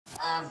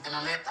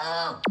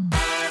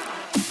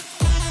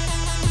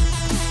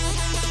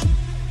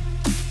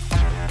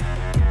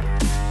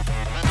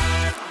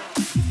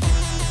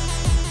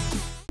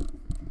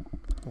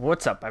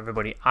What's up,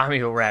 everybody? I'm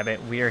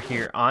EvlRabbit. We are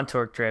here on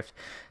Torque Drift.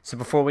 So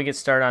before we get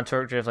started on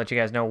Torque Drift, let you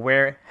guys know,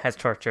 where has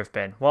Torque Drift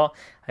been? Well,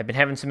 I've been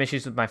having some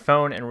issues with my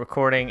phone and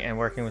recording and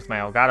working with my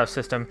Elgato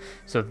system.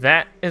 So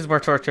that is where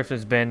Torque Drift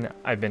has been.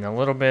 I've been a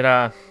little bit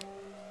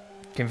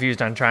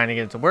confused on trying to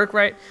get it to work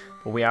right,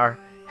 but we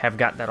have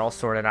got that all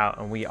sorted out,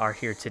 and we are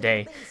here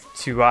today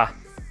to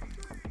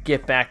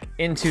get back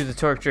into the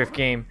Torque Drift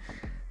game.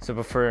 So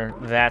before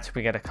that,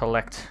 we got to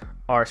collect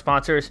our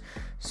sponsors.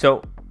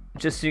 So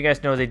just so you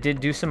guys know, they did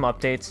do some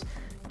updates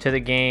to the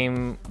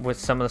game with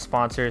some of the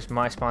sponsors.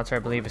 My sponsor, I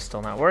believe, is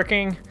still not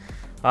working.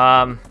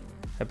 I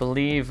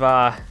believe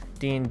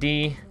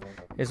D&D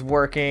is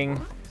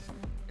working.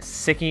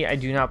 Sicky, I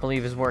do not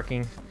believe, is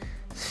working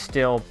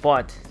still,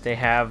 but they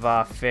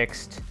have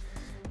fixed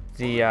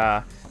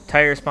the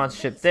tire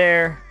sponsorship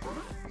there.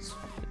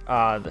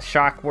 The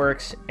shock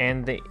works,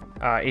 and the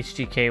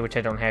HGK, which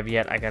I don't have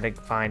yet. I gotta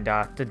find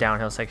the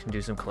downhill section,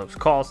 do some close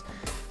calls.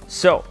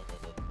 So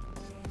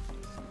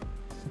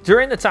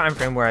during the time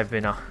frame where I've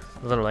been a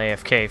little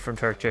AFK from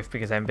Torque Drift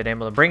because I haven't been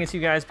able to bring it to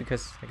you guys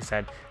because, like I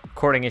said,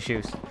 recording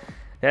issues,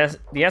 the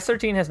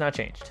S13 has not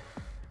changed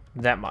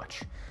that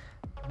much.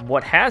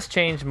 What has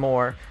changed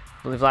more,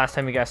 I believe last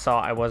time you guys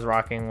saw I was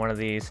rocking one of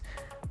these.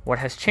 What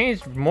has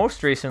changed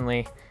most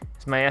recently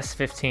is my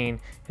S15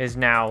 is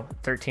now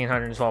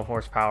 1312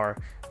 horsepower,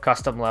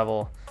 custom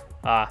level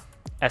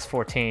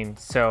S14.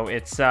 So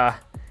it's a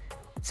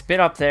bit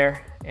up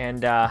there,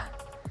 and the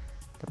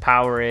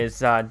power is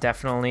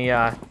definitely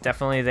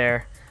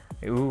there.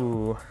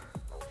 Ooh,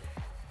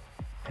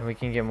 and we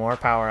can get more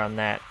power on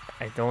that.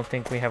 I don't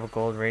think we have a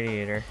gold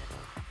radiator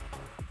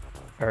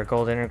or a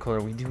gold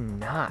intercooler. We do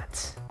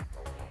not.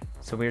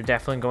 So we're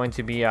definitely going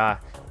to be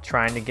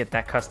trying to get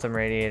that custom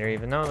radiator,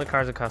 even though the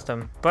car's a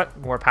custom, but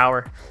more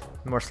power,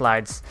 more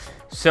slides.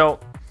 So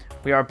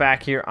we are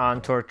back here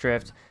on Torque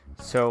Drift.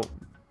 So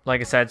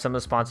like I said, some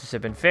of the sponsors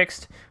have been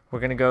fixed.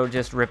 We're gonna go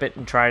just rip it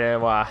and try to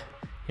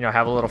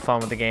have a little fun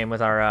with the game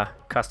with our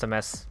custom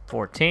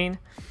S14.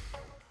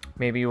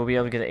 Maybe we'll be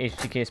able to get the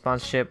HGK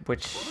sponsorship,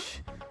 which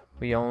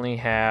we only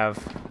have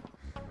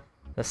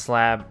the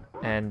slab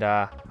and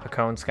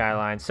Hakone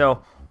Skyline.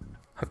 So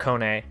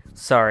Hakone,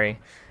 sorry.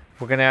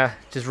 We're gonna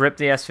just rip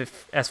the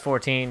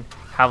S14,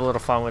 have a little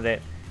fun with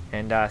it,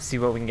 and see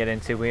what we can get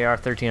into. We are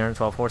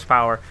 1312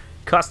 horsepower,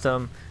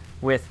 custom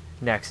with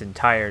Nexon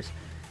tires.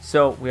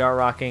 So we are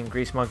rocking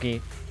Grease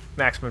Monkey,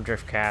 Maximum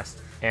Drift Cast,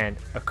 and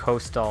a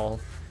Coastal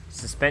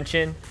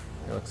suspension.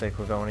 It looks like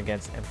we're going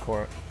against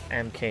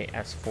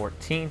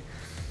MKS14.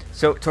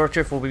 So Torque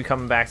Drift will be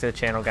coming back to the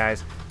channel,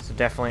 guys. So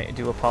definitely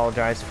do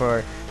apologize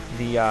for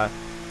the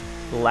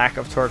lack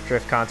of Torque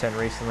Drift content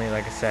recently.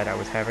 Like I said, I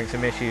was having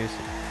some issues,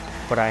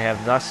 but I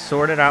have thus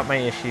sorted out my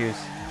issues,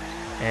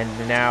 and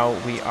now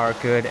we are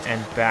good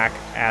and back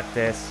at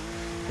this.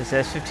 This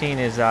S15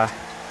 is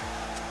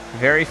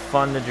very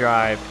fun to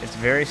drive. It's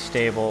very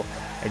stable.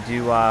 I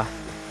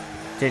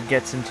did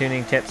get some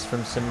tuning tips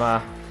from some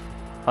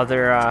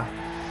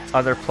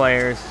other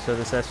players, so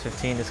this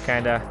S15 is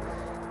kind of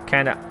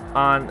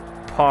on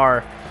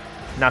par.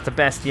 Not the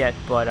best yet,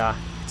 but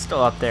it's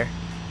still up there.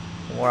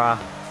 We're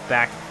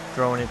back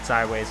throwing it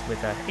sideways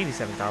with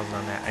 87,000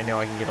 on that. I know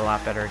I can get a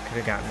lot better. Could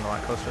have gotten a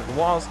lot closer to the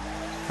walls,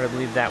 but I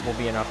believe that will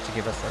be enough to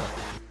give us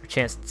a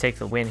chance to take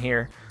the win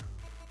here.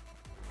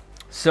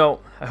 So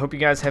I hope you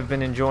guys have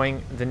been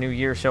enjoying the new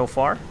year so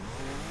far,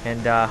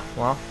 and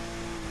well,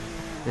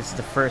 this is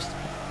the first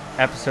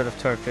episode of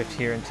Torque Drift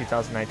here in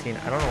 2019.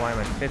 I don't know why I'm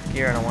in 5th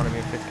gear. I don't want to be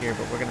in 5th gear,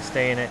 but we're going to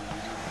stay in it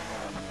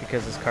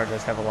because this car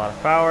does have a lot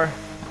of power.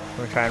 I'm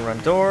going to try and run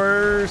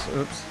doors.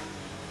 Oops.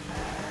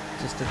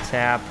 Just a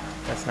tap.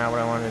 That's not what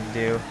I wanted to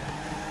do.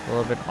 A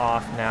little bit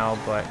off now,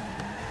 but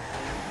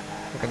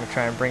we're going to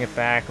try and bring it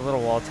back. A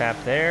little wall tap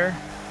there.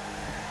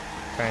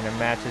 Trying to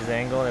match his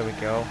angle. There we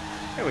go.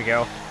 There we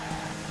go.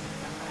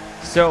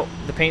 So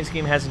the paint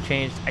scheme hasn't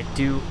changed. I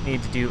do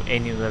need to do a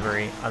new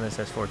livery on this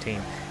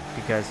S14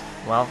 because,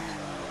 well,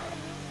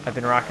 I've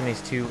been rocking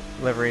these two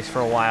liveries for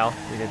a while.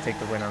 We did take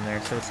the win on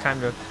there, so it's time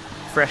to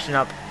freshen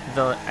up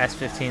the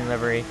S15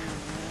 livery.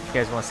 If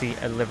you guys want to see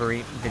a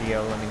livery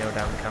video, let me know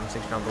down in the comment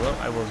section down below.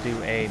 I will do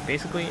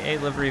basically a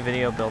livery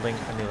video building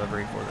a new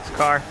livery for this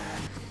car.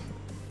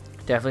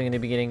 Definitely going to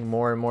be getting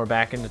more and more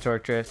back into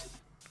Torque Drift.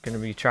 Going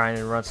to be trying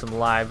to run some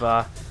live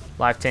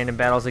tandem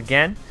battles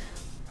again,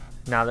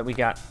 now that we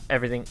got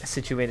everything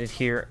situated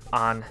here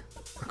on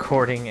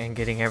recording and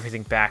getting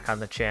everything back on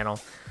the channel.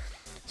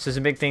 So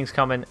some big things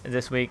coming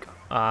this week.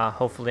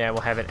 Hopefully I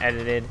will have it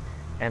edited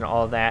and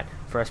all that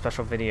for a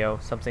special video,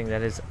 something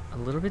that is a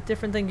little bit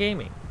different than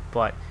gaming.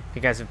 But if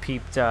you guys have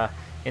peeped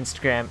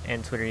Instagram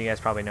and Twitter, you guys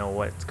probably know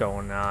what's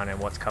going on and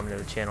what's coming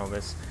to the channel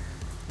this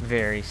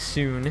very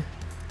soon. So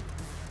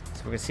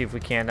we're going to see if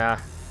we can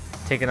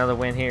take another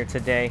win here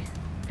today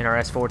in our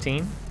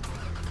S14.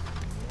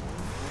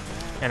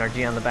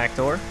 NRG on the back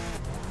door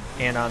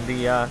and on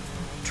the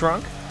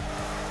trunk.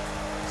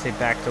 say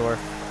back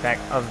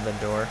of the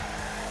door.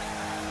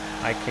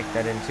 I kicked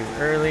that in too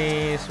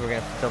early, so we're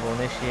gonna have to double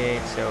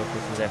initiate. So if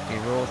this was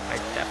FD rules, I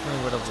definitely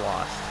would have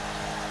lost.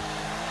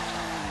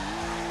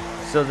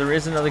 So there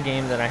is another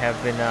game that I have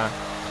been, I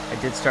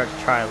did start to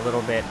try a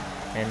little bit,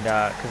 and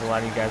because a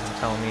lot of you guys were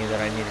telling me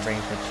that I need to bring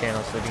it to the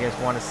channel. So if you guys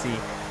want to see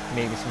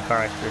maybe some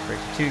Car Expert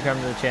 2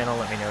 come to the channel,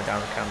 let me know down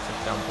in the comments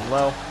down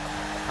below.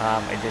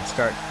 I did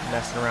start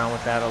messing around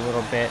with that a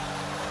little bit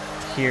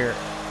here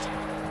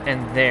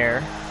and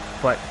there,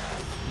 but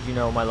you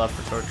know my love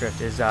for Torque Drift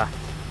is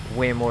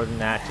way more than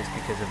that, just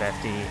because of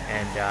FD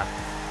and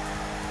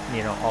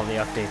you know, all the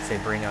updates they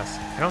bring us.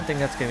 I don't think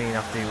that's gonna be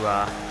enough to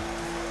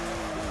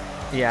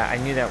yeah, I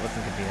knew that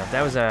wasn't gonna be enough.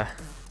 That was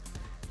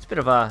it's a bit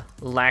of a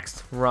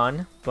lax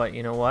run, but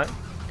you know what,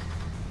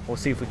 we'll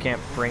see if we can't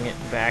bring it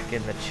back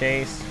in the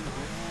chase.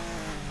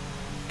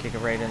 Kick it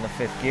right in the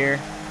 5th gear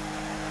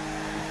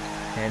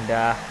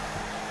and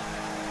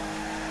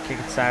kick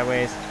it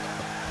sideways.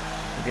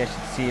 Maybe I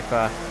should see if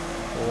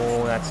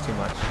oh, that's too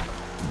much.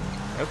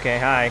 Okay,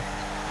 hi.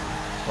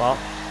 Well,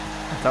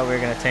 I thought we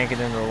were gonna tank it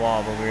into the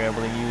wall, but we were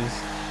able to use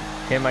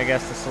him, I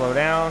guess, to slow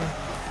down,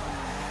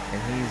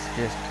 and he's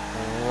just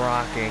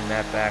rocking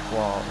that back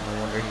wall. No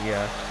wonder he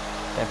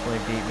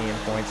definitely beat me in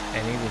points,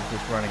 and he was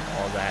just running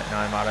all that. Now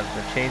I'm out of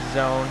the chase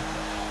zone,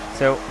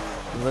 so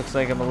it looks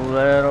like I'm a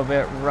little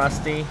bit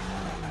rusty.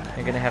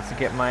 I'm gonna have to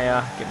get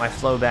my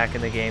flow back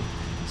in the game.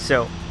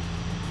 So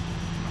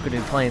I'm gonna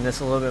be playing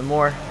this a little bit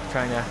more,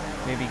 trying to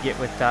maybe get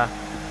with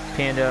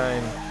Panda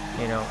and,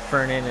 you know,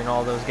 Fernan and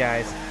all those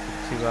guys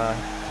to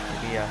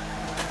maybe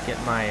get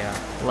my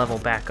level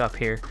back up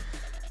here.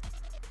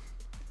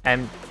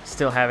 I'm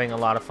still having a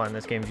lot of fun in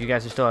this game. If you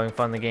guys are still having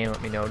fun in the game,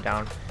 let me know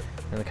down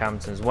in the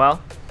comments as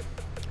well.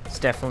 It's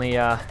definitely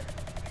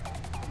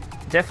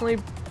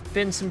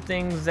been some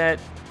things that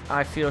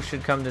I feel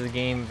should come to the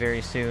game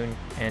very soon,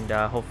 and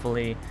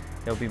hopefully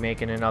they'll be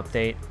making an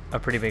update, a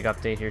pretty big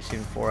update here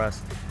soon for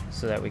us,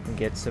 so that we can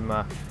get some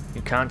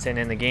new content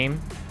in the game.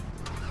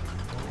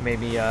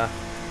 Maybe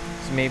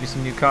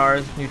some new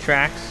cars, new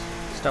tracks,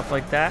 stuff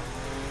like that,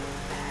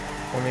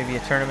 or maybe a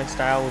tournament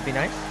style would be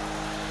nice.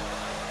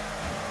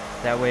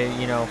 That way,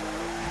 you know,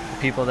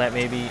 the people that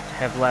maybe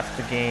have left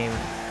the game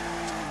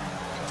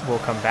will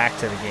come back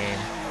to the game,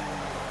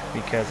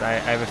 because I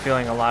have a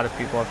feeling a lot of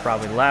people have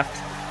probably left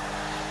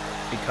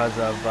because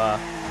of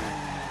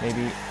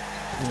maybe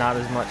not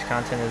as much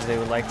content as they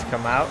would like to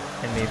come out,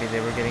 and maybe they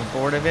were getting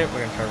bored of it.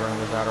 We're gonna try to run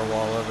this outer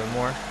wall a little bit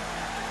more,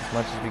 as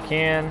much as we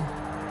can.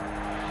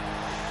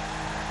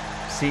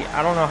 See,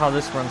 I don't know how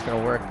this run's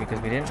gonna work, because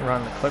we didn't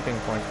run the clipping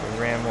points, but we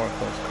ran more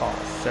close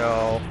calls.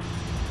 So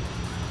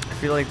I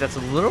feel like that's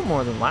a little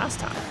more than last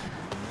time.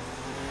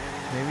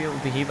 Maybe it will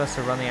behoove us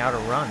to run the outer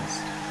runs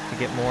to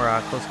get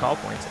more close call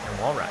points and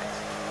wall rides.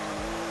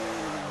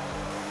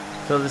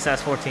 So this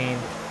S14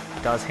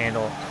 does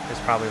handle, is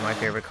probably my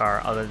favorite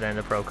car other than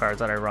the pro cars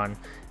that I run.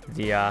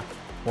 The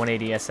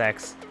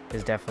 180SX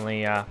is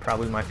definitely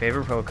probably my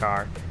favorite pro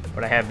car,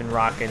 but I have been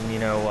rocking, you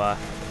know,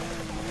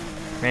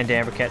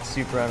 Randamberket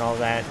Supra and all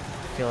that.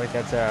 I feel like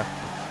that's a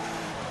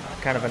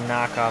kind of a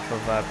knockoff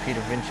of Peter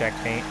Vinchek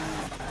paint.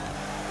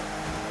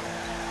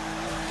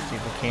 See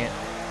if we can't.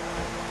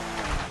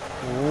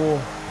 Ooh.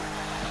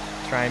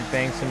 Try and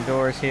bang some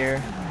doors here.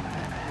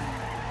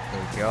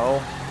 There we go.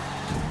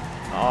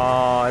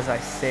 Oh, as I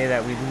say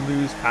that, we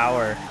lose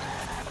power.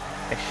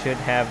 I should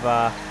have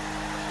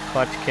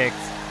clutch kicked.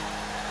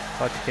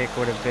 Clutch kick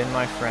would have been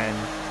my friend.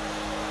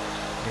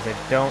 Because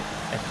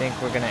I think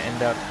we're going to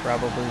end up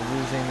probably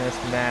losing this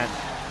match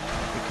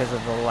because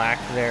of the lack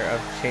there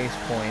of chase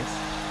points.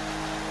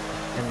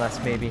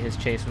 Unless maybe his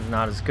chase was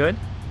not as good.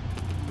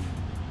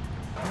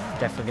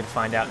 Definitely going to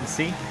find out and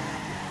see.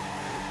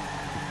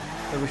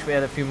 I wish we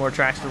had a few more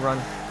tracks to run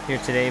here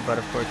today, but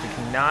of course we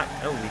cannot.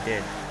 Oh, we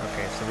did.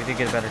 Okay, so we did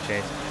get a better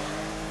chase.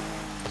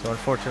 So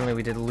unfortunately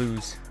we did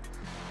lose.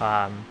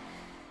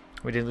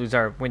 We did lose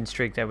our win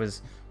streak that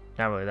was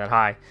not really that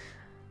high.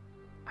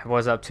 I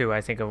was up to,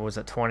 I think it was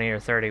a 20 or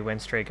 30 win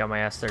streak on my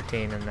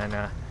S13, and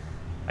then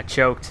I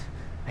choked.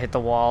 I hit the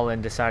wall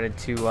and decided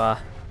to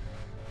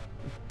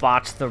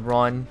botch the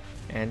run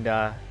and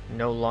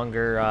no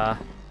longer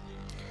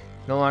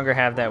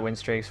have that win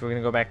streak. So we're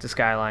gonna go back to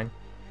Skyline.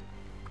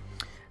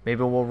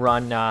 Maybe we'll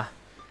run a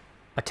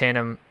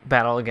tandem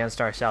battle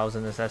against ourselves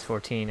in this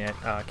S14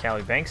 at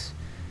Cali Banks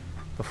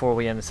before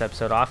we end this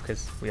episode off,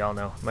 because we all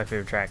know my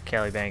favorite track,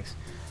 Cali Banks,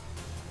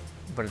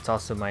 but it's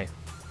also my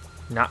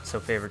not so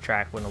favorite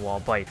track when the wall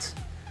bites.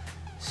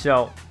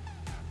 So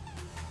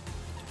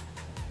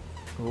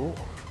ooh,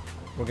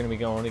 we're gonna be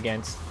going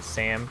against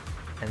Sam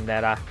and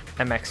that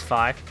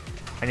MX-5.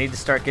 I need to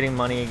start getting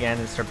money again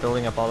and start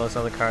building up all those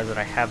other cars that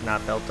I have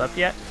not built up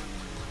yet,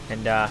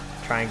 and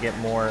try and get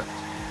more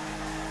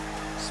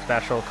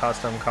special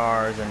custom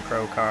cars and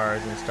pro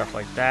cars and stuff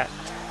like that.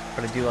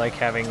 But I do like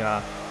having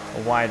a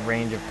wide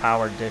range of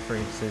power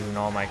differences in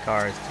all my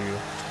cars to,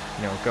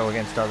 you know, go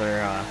against other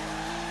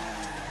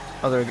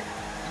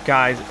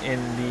guys in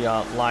the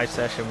live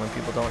session when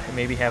people don't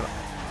maybe have.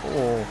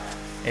 Oh,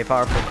 a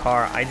powerful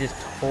car, I just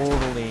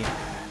totally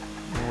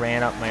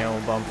ran up my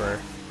own bumper.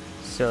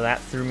 So that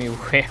threw me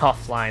way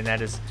offline.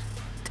 That is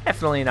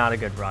definitely not a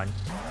good run.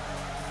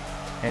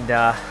 And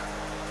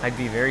I'd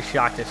be very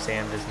shocked if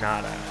Sam does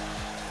not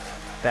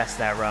best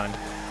that run,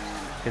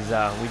 because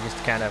we just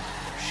kind of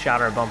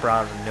shot our bumper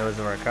out of the nose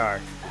of our car.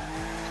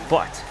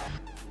 But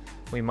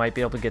we might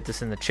be able to get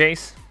this in the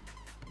chase.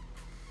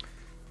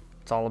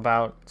 It's all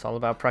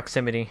about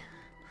proximity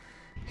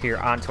here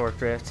on Torque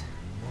Drift.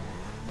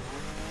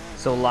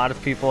 So a lot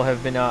of people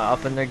have been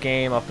upping their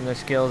game, upping their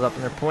skills,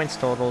 upping their points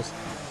totals,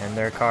 and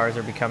their cars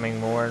are becoming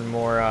more and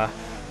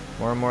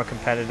more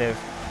competitive.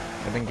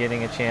 I've been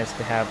getting a chance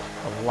to have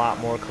a lot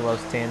more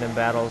close tandem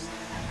battles.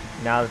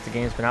 Now that the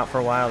game's been out for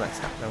a while, that's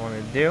what I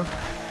wanted to do.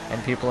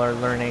 And people are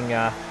learning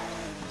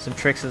some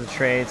tricks of the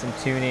trade, some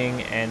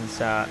tuning, and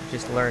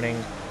just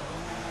learning,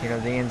 you know,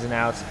 the ins and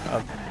outs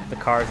of the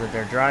cars that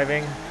they're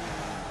driving.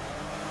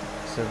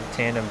 So the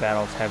tandem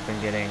battles have been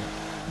getting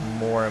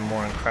more and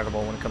more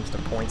incredible when it comes to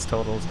points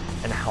totals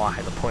and how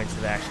high the points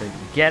have actually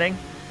been getting.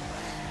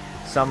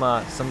 Some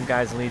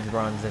guys' lead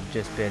runs have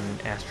just been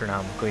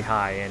astronomically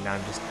high, and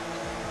I'm just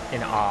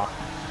in awe.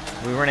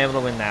 We weren't able to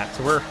win that,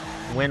 so we're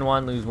win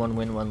one, lose one,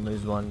 win one,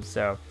 lose one.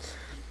 So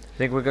I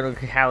think we're going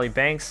to Hallie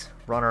Banks,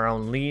 run our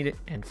own lead,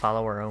 and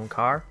follow our own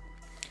car,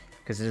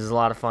 because it is a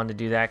lot of fun to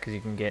do that, because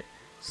you can get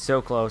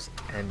so close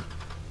and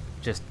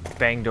just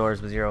bang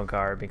doors with your own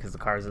car, because the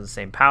cars are the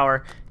same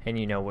power and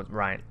you know what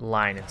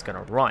line it's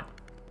going to run.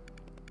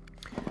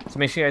 So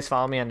make sure you guys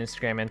follow me on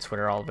Instagram and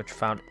Twitter, all of which are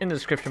found in the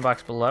description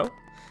box below.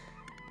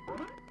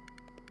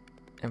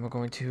 And we're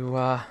going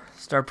to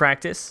start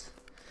practice.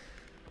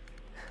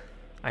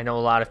 I know a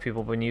lot of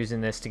people have been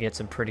using this to get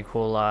some pretty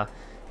cool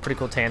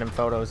tandem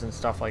photos and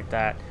stuff like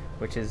that,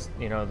 which is,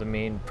 you know,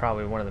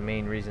 probably one of the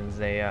main reasons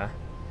they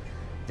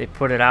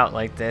put it out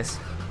like this.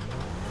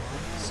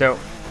 So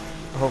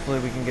hopefully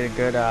we can get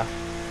a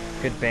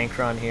good bank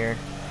run here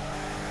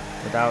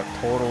without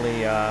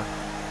totally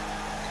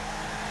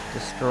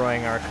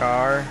destroying our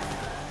car.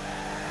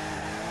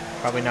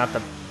 Probably not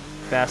the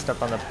best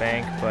up on the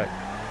bank, but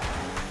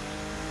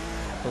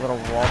a little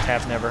wall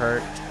tap never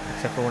hurt,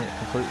 except for when it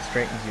completely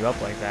straightens you up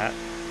like that.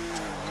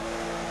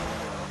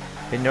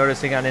 Been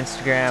noticing on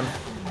Instagram,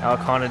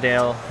 Alec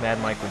Honadale, Mad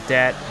Mike with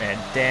Det, Mad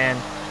Dan,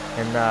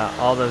 and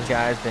all those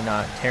guys been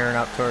tearing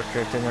up Torque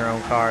Drift in their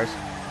own cars.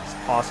 It's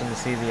awesome to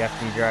see the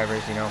FD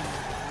drivers, you know,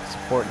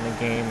 supporting the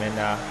game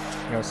and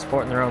you know,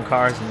 supporting their own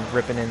cars and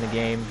ripping in the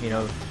game. You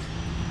know,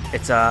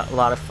 it's a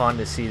lot of fun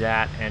to see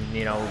that, and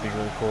you know, it would be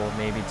really cool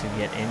maybe to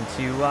get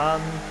into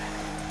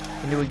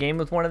a game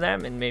with one of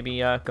them, and maybe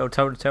go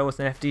toe-to-toe with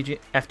an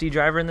FD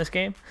driver in this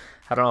game.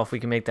 I don't know if we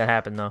can make that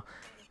happen, though.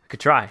 We could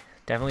try.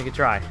 Definitely could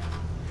try.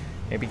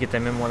 Maybe get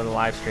them in one of the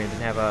live streams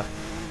and have a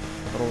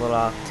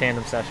little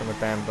tandem session with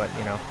them, but,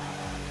 you know,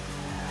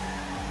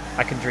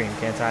 I can dream,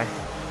 can't I?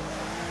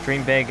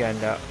 Dream big, and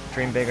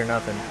dream big or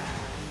nothing.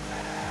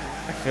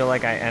 I feel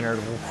like I entered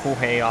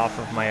way off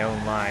of my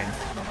own line,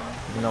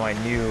 even though I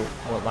knew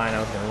what line I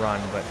was going to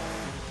run, but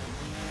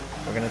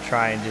we're going to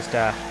try and just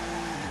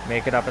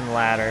make it up in the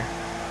ladder.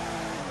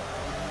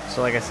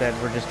 So like I said,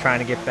 we're just trying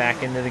to get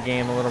back into the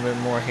game a little bit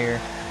more here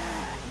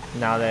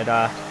now that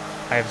I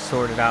have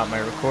sorted out my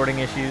recording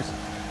issues.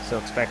 So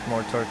expect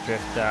more Torque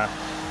Drift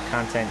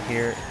content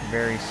here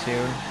very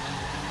soon.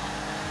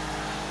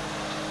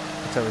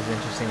 It's always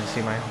interesting to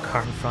see my own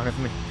car in front of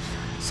me.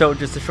 So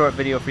just a short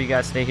video for you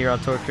guys today here on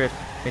Torque Drift.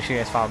 Make sure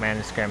you guys follow me on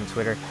Instagram and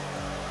Twitter.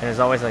 And as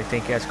always, I'd like to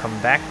thank you guys for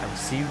coming back. I will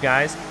see you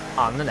guys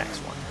on the next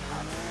one.